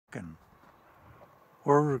And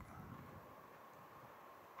we're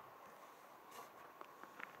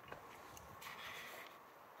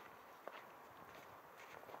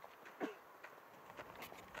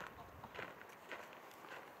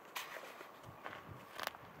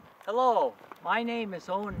Hello, my name is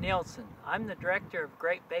Owen Neilsen. I'm the director of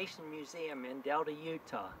Great Basin Museum in Delta,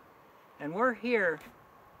 Utah. And we're here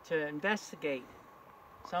to investigate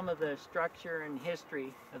some of the structure and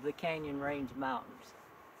history of the Canyon Range Mountains.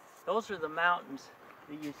 Those are the mountains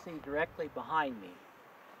that you see directly behind me.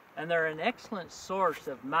 And they're an excellent source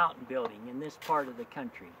of mountain building in this part of the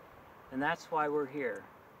country. And that's why we're here.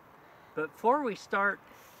 But before we start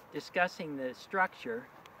discussing the structure,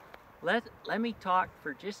 let me talk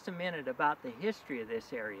for just a minute about the history of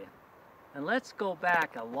this area. And let's go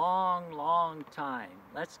back a long, long time.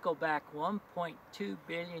 Let's go back 1.2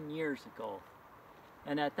 billion years ago.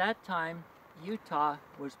 And at that time, Utah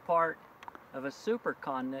was part of a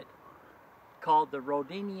supercontinent called the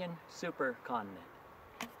Rhodanian supercontinent.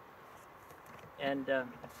 And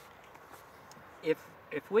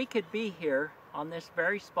if we could be here on this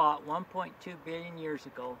very spot 1.2 billion years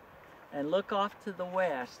ago and look off to the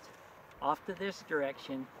west, off to this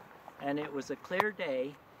direction, and it was a clear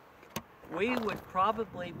day, we would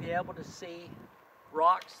probably be able to see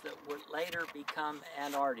rocks that would later become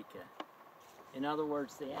Antarctica. In other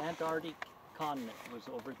words, the Antarctic continent was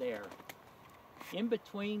over there. In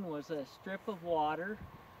between was a strip of water,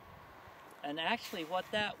 and actually what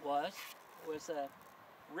that was a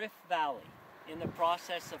rift valley in the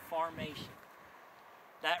process of formation.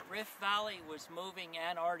 That rift valley was moving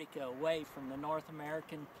Antarctica away from the North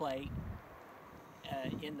American plate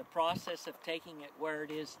in the process of taking it where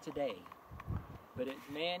it is today. But it's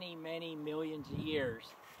many, many millions of years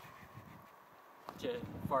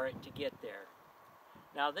for it to get there.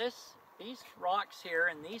 Now these rocks here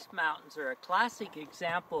and these mountains are a classic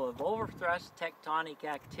example of overthrust tectonic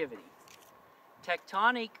activity.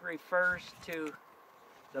 Tectonic refers to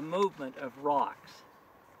the movement of rocks.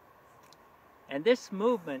 And this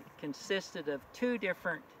movement consisted of two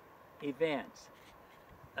different events,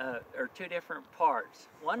 or two different parts.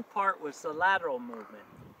 One part was the lateral movement.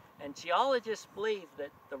 And geologists believe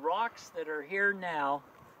that the rocks that are here now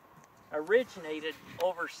originated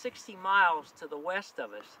over 60 miles to the west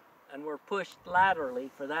of us and were pushed laterally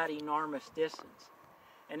for that enormous distance.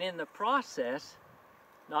 And in the process,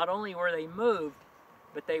 not only were they moved,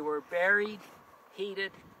 but they were buried,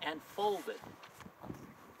 heated, and folded.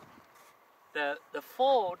 The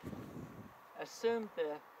fold assumed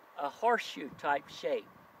a horseshoe type shape.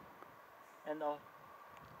 And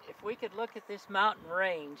if we could look at this mountain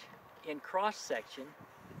range in cross section,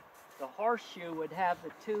 the horseshoe would have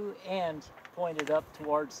the two ends pointed up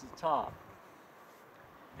towards the top.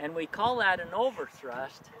 And we call that an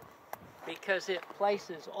overthrust because it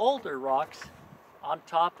places older rocks on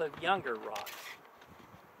top of younger rocks.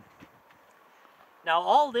 Now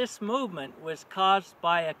all this movement was caused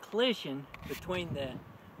by a collision between the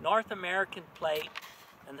North American plate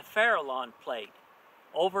and the Farallon plate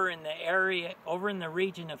over in the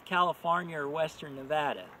region of California or western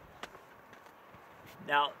Nevada.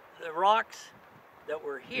 Now the rocks that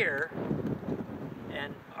were here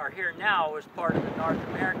and are here now was part of the North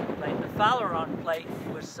American plate. The Farallon plate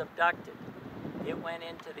was subducted. It went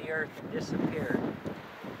into the earth and disappeared.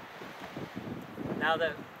 Now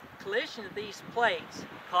the collision of these plates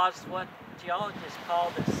caused what geologists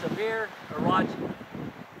call the severe orogeny.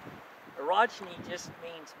 Orogeny just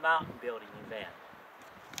means mountain building event.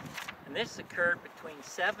 And this occurred between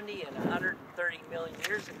 70 and 130 million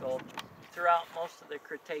years ago throughout most of the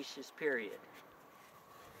Cretaceous period.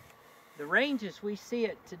 The range as we see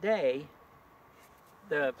it today,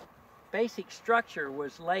 the basic structure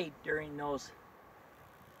was laid during those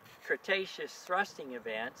Cretaceous thrusting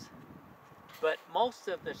events, but most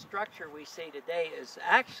of the structure we see today is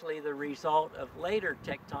actually the result of later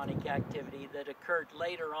tectonic activity that occurred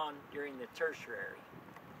later on during the Tertiary.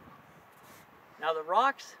 Now the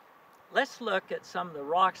rocks, let's look at some of the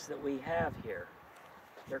rocks that we have here.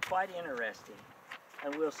 They're quite interesting.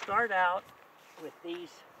 And we'll start out with these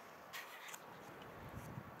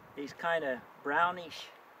kind of brownish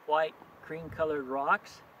white cream colored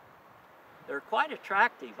rocks. They're quite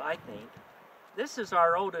attractive, I think. This is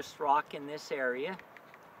our oldest rock in this area.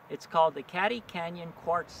 It's called the Caddy Canyon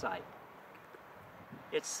Quartzite.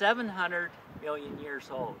 It's 700 million years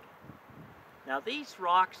old. Now these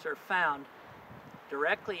rocks are found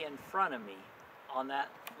directly in front of me on that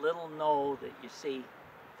little knoll that you see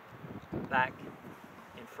back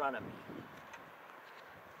in front of me.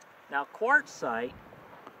 Now quartzite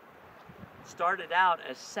started out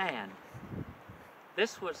as sand.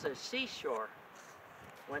 This was a seashore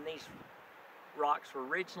when these rocks were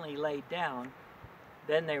originally laid down,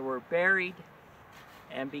 then they were buried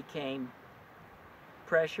and became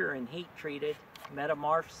pressure and heat treated,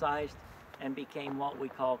 metamorphosized, and became what we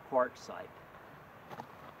call quartzite.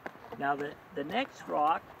 Now the next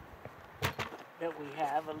rock that we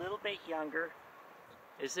have, a little bit younger,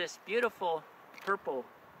 is this beautiful purple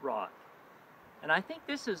rock. And I think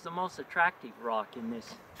this is the most attractive rock in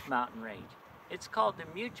this mountain range. It's called the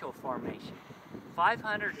Mutual Formation,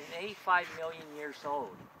 585 million years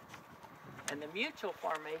old. And the Mutual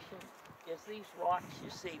Formation is these rocks you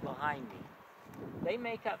see behind me. They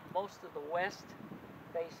make up most of the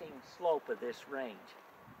west-facing slope of this range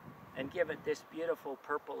and give it this beautiful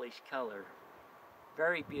purplish color.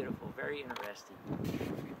 Very beautiful, very interesting.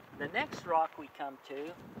 The next rock we come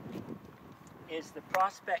to is the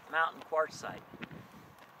Prospect Mountain Quartzite.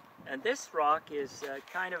 And this rock is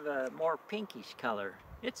kind of a more pinkish color.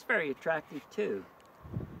 It's very attractive too.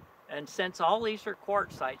 And since all these are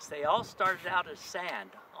quartzites, they all started out as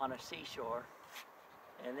sand on a seashore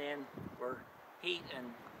and then were heat and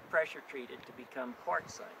pressure treated to become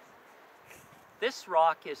quartzite. This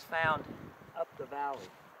rock is found up the valley,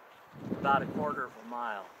 about a quarter of a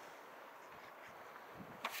mile.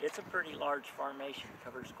 It's a pretty large formation,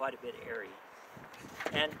 covers quite a bit of area.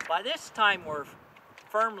 And by this time we're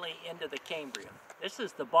firmly into the Cambrian. This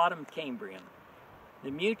is the bottom Cambrian.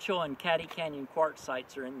 The Mutual and Caddy Canyon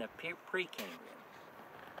quartzites are in the pre-Cambrian.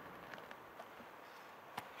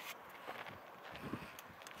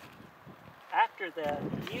 After the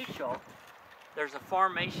Mutual, there's a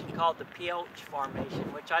formation called the Pioche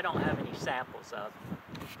Formation, which I don't have any samples of,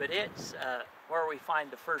 but it's where we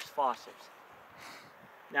find the first fossils.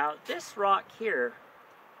 Now this rock here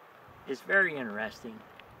is very interesting.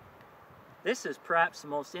 This is perhaps the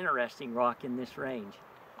most interesting rock in this range.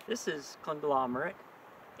 This is Conglomerate.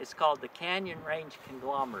 It's called the Canyon Range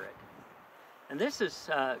Conglomerate. And this is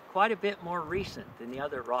quite a bit more recent than the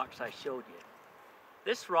other rocks I showed you.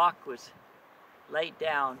 This rock was laid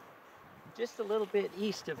down just a little bit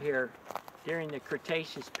east of here during the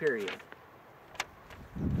Cretaceous period.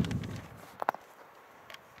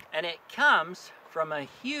 And it comes from a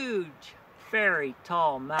huge, very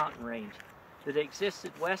tall mountain range that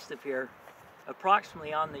existed west of here,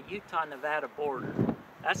 approximately on the Utah-Nevada border.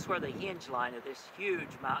 That's where the hinge line of this huge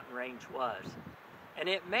mountain range was. And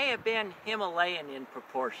it may have been Himalayan in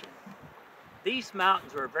proportion. These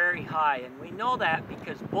mountains were very high, and we know that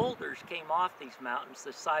because boulders came off these mountains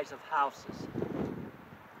the size of houses.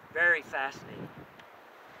 Very fascinating.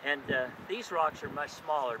 And these rocks are much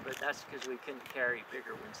smaller, but that's because we couldn't carry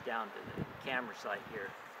bigger ones down to the camera site here.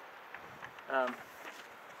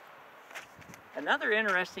 Another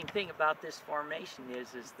interesting thing about this formation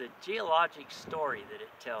is the geologic story that it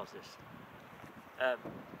tells us.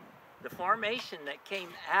 The formation that came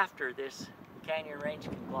after this Canyon Range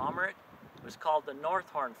Conglomerate was called the North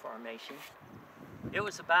Horn Formation. It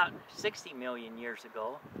was about 60 million years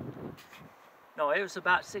ago. No, it was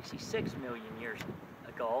about 66 million years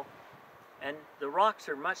ago. And the rocks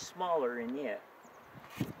are much smaller in it.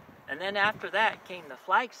 And then after that came the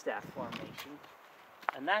Flagstaff Formation.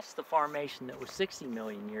 And that's the formation that was 60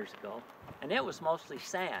 million years ago. And it was mostly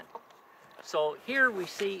sand. So here we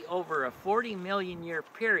see over a 40 million year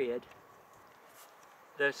period,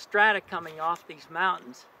 the strata coming off these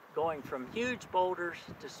mountains going from huge boulders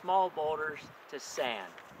to small boulders to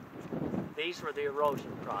sand. These were the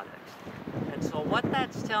erosion products. And so what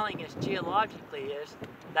that's telling us geologically is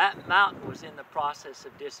that mountain was in the process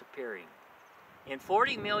of disappearing. In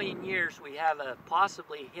 40 million years, we have a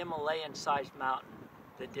possibly Himalayan-sized mountain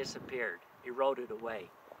that disappeared, eroded away.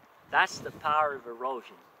 That's the power of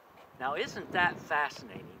erosion. Now, isn't that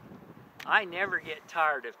fascinating? I never get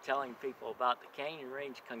tired of telling people about the Canyon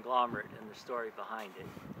Range Conglomerate and the story behind it.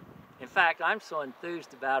 In fact, I'm so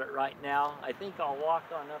enthused about it right now, I think I'll walk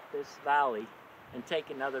on up this valley and take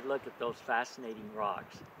another look at those fascinating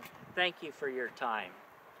rocks. Thank you for your time.